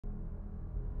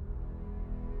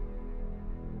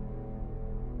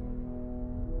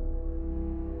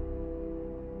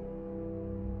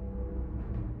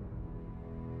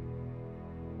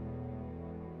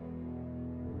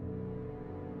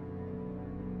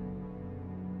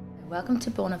Welcome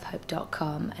to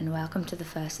bornofhope.com and welcome to the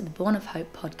first of the Born of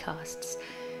Hope podcasts.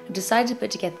 I've decided to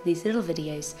put together these little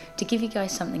videos to give you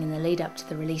guys something in the lead up to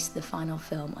the release of the final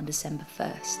film on December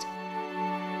 1st.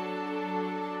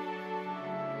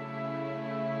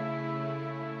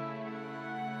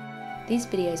 These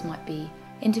videos might be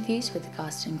interviews with the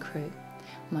cast and crew.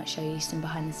 We might show you some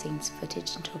behind the scenes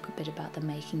footage and talk a bit about the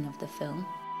making of the film.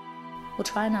 We'll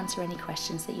try and answer any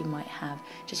questions that you might have,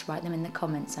 just write them in the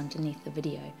comments underneath the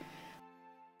video.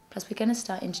 Plus we're going to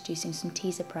start introducing some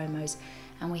teaser promos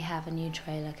and we have a new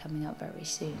trailer coming up very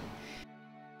soon.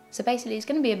 So basically it's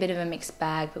going to be a bit of a mixed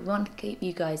bag, but we want to keep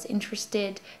you guys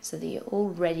interested so that you're all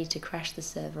ready to crash the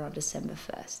server on December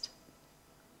 1st.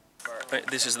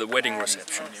 This is the wedding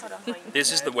reception.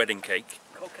 This is the wedding cake.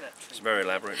 It's very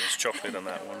elaborate. There's chocolate on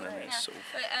that one, and it's sort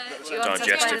of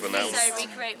digestive on that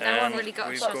one. No one really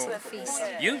got a shot of a feast.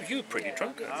 You're pretty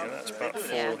drunk, aren't you? That's about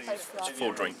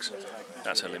four drinks.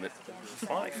 That's her limit.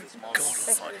 5. God,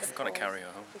 5. I've got to carry her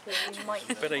home.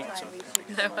 You better eat something.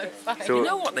 No, I'm fine. So, you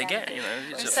know what they get, you know?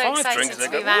 It's so 5 drinks. excited They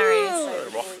to be go, married.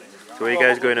 So are you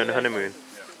guys going on a honeymoon?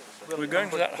 We're going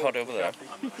to that hut over there.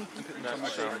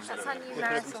 That's our new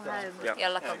marital home. Yeah,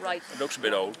 like a right. It looks a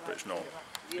bit old, but it's not.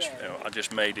 It's, you know, I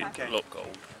just made it look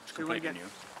old. It's completely new.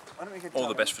 All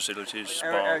the best facilities,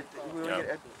 spa,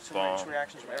 bar,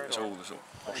 it's all the sort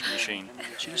of washing machine.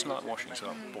 She doesn't like washing, so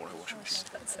I bought her a washing machine.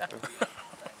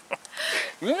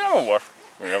 We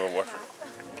never wash.